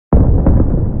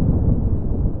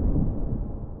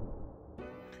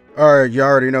All right, you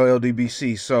already know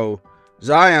LDBC. So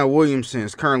Zion Williamson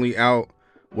is currently out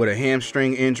with a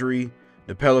hamstring injury.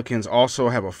 The Pelicans also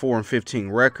have a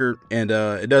 4-15 record, and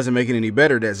it doesn't make it any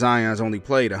better that Zion's only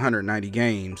played 190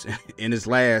 games in his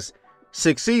last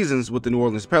 6 seasons with the New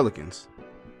Orleans Pelicans.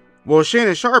 Well,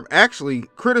 Shannon Sharpe actually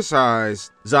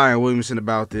criticized Zion Williamson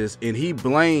about this, and he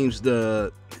blames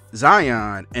the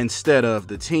Zion instead of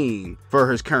the team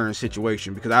for his current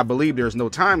situation, because I believe there's no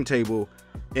timetable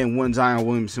in when Zion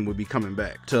Williamson would be coming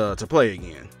back to play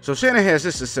again. So Shannon has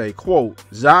this to say, quote,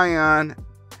 "Zion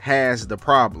has the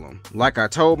problem. Like I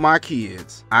told my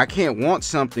kids, I can't want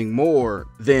something more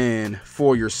than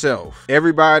for yourself.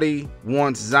 Everybody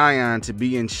wants Zion to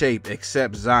be in shape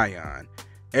except Zion.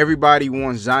 Everybody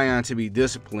wants Zion to be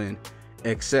disciplined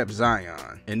except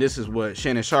Zion." And this is what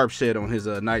Shannon Sharpe said on his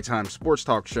nighttime sports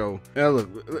talk show. Now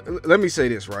look, let me say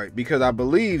this, right? Because I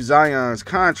believe Zion's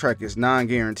contract is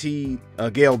non-guaranteed.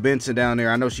 Gail Benson down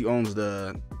there, I know she owns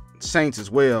the Saints as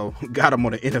well, got him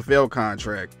on an NFL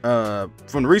contract.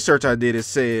 From the research I did, it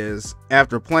says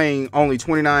after playing only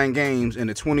 29 games in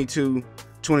the 22-23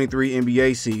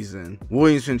 NBA season,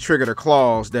 Williamson triggered a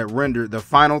clause that rendered the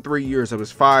final 3 years of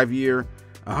his 5-year,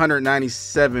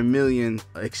 $197 million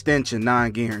extension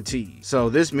non-guaranteed. So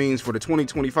this means for the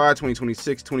 2025,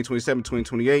 2026, 2027,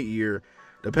 2028 year,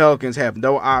 the Pelicans have the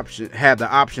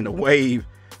option to waive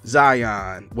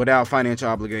Zion without financial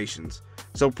obligations.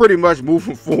 So pretty much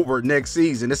moving forward next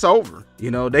season, it's over. You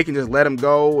know, they can just let him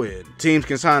go and teams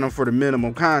can sign him for the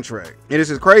minimum contract. And this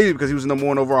is crazy because he was the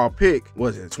 #1 overall pick,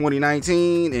 was it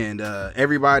 2019? And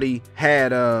everybody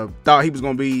had thought he was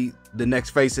going to be the next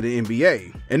face of the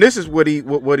NBA. And this is what he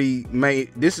made.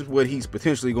 This is what he's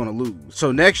potentially going to lose.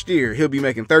 So next year he'll be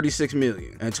making $36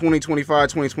 million. And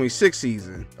 2025-2026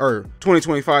 season, or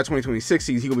 2025-2026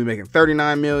 season, he's going to be making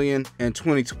 $39 million. And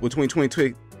between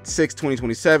 2027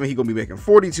 he's gonna be making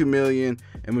 $42 million,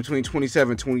 and between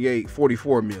 27-28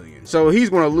 $44 million. So he's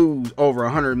gonna lose over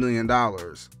 $100 million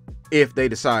if they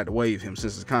decide to waive him,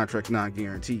 since his contract's not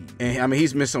guaranteed. And I mean,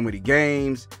 he's missed so many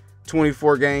games,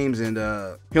 24 games, and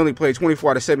he only played 24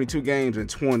 out of 72 games in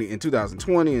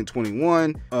 2020 and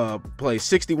 21. Played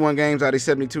 61 games out of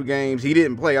 72 games. He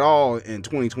didn't play at all in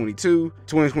 2022.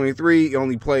 2023 he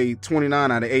only played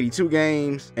 29 out of 82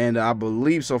 games, and I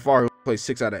believe so far played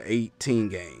 6 out of 18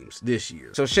 games this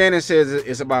year. So Shannon says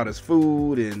it's about his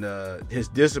food and his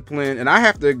discipline, and I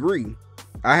have to agree.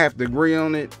 I have to agree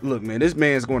on it. Look, man, this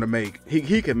man's going to make,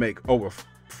 he could make over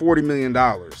 $40 million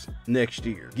next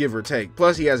year, give or take.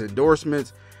 Plus he has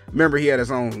endorsements. Remember, he had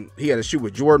a shoe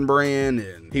with Jordan brand,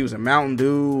 and he was in Mountain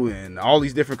Dew and all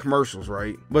these different commercials,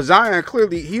 right? But Zion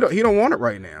clearly, he don't want it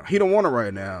right now. He don't want it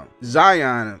right now.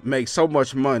 Zion makes so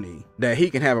much money that he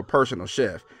can have a personal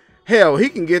chef. Hell, he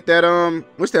can get that,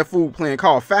 what's that food plan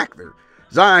called? Factor.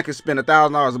 Zion can spend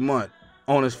 $1,000 a month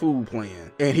on his food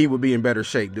plan, and he would be in better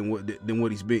shape than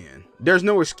what he's been. There's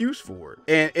no excuse for it.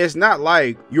 And it's not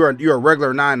like you're a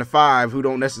regular 9-to-5 who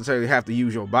don't necessarily have to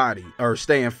use your body or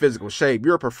stay in physical shape.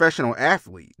 You're a professional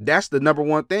athlete. That's the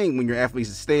 #1 thing when you're athletes,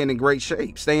 is staying in great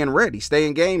shape, staying ready,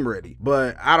 staying game ready.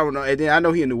 But I don't know. And then I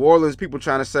know he in New Orleans, people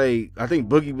trying to say, I think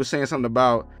Boogie was saying something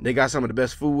about they got some of the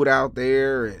best food out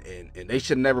there, and they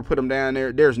should never put him down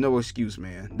there. There's no excuse,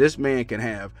 man. This man can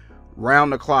have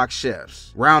round-the-clock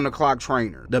chefs, round-the-clock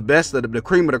trainer, the best of the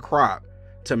cream of the crop,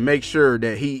 to make sure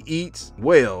that he eats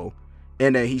well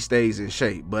and that he stays in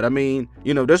shape. But I mean,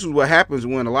 you know, this is what happens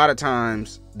when a lot of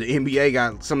times the NBA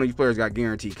got, some of these players got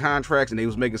guaranteed contracts and they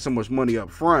was making so much money up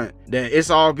front that it's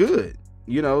all good.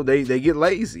 You know, they get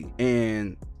lazy.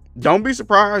 And don't be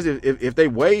surprised if they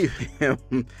waive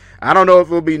him. I don't know if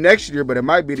it'll be next year, but it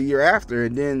might be the year after.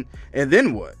 And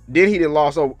then what? Then he did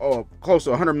lost close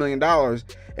to $100 million.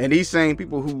 And these same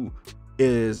people who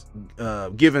is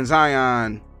giving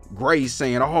Zion grace,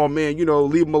 saying, oh man, you know,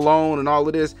 leave him alone and all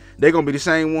of this, they're gonna be the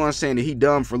same ones saying that he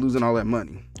dumb for losing all that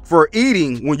money for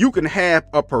eating, when you can have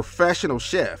a professional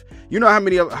chef. You know how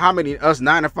many us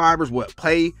 9-to-5ers would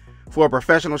pay for a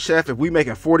professional chef if we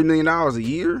making $40 million a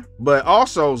year? But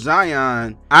also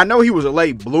Zion, I know he was a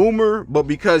late bloomer, but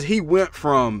because he went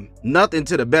from nothing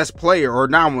to the best player, or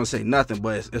now I'm gonna say nothing,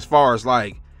 but as far as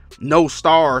like no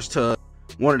stars to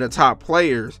one of the top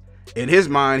players, in his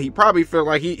mind, he probably felt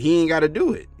like he ain't got to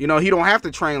do it. You know, he don't have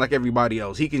to train like everybody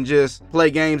else. He can just play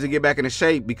games and get back into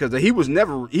shape, because he wasn't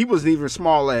even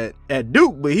small at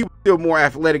Duke, but he was still more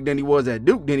athletic than he was at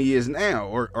Duke than he is now,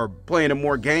 or playing in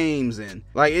more games. And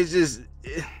like, it's just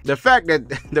the fact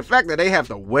that they have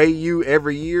to weigh you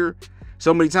every year,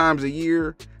 so many times a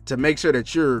year, to make sure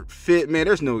that you're fit, man,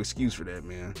 there's no excuse for that,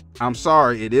 man. I'm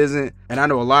sorry, it isn't. And I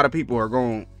know a lot of people are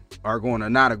going are going to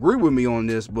not agree with me on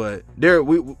this, but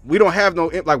we don't have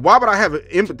no, like, why would I have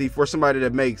empathy for somebody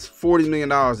that makes $40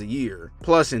 million a year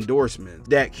plus endorsements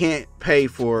that can't pay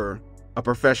for a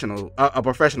professional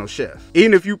chef?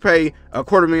 Even if you pay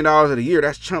 $250,000 a year,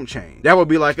 that's chump change. That would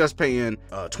be like us paying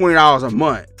 $20 a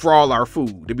month for all our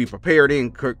food to be prepared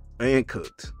and cooked.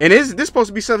 And is this supposed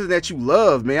to be something that you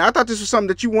love, man? I thought this was something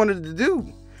that you wanted to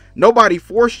do. Nobody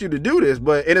forced you to do this,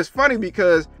 and it's funny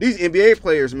because these NBA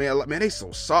players, man, they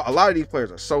so soft. A lot of these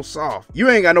players are so soft. You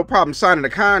ain't got no problem signing a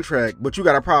contract, but you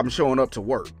got a problem showing up to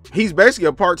work. He's basically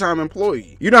a part-time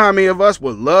employee. You know how many of us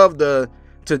would love to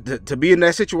be in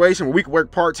that situation where we could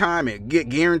work part-time and get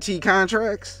guaranteed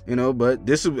contracts, you know? But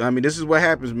this is what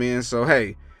happens, man. So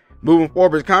hey, moving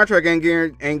forward, his contract ain't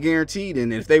guaranteed,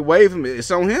 and if they waive him,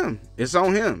 it's on him. It's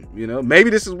on him, you know.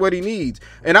 Maybe this is what he needs.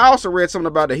 And I also read something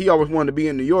about that he always wanted to be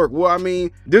in New York. Well, I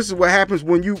mean, this is what happens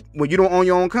when you don't own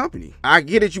your own company. I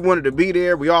get it, you wanted to be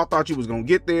there. We all thought you was gonna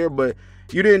get there, but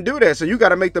you didn't do that. So you got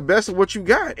to make the best of what you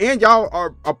got. And y'all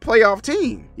are a playoff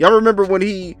team. Y'all remember when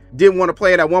he didn't want to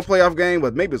play in that one playoff game,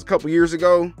 but maybe it was a couple years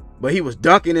ago, but he was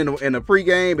dunking in the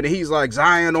pregame, and he's like,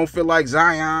 Zion don't feel like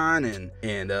Zion,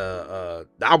 and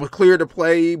I was clear to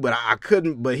play, but I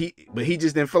couldn't. But he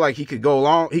just didn't feel like he could go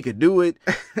along. He could do it.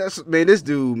 Man, this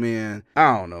dude, man,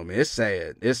 I don't know, man. It's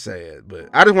sad. It's sad. But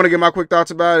I just want to get my quick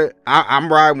thoughts about it.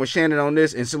 I'm riding with Shannon on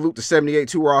this, and salute to 78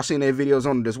 too. We're all seeing their videos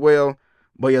on it as well.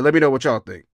 But yeah, let me know what y'all think.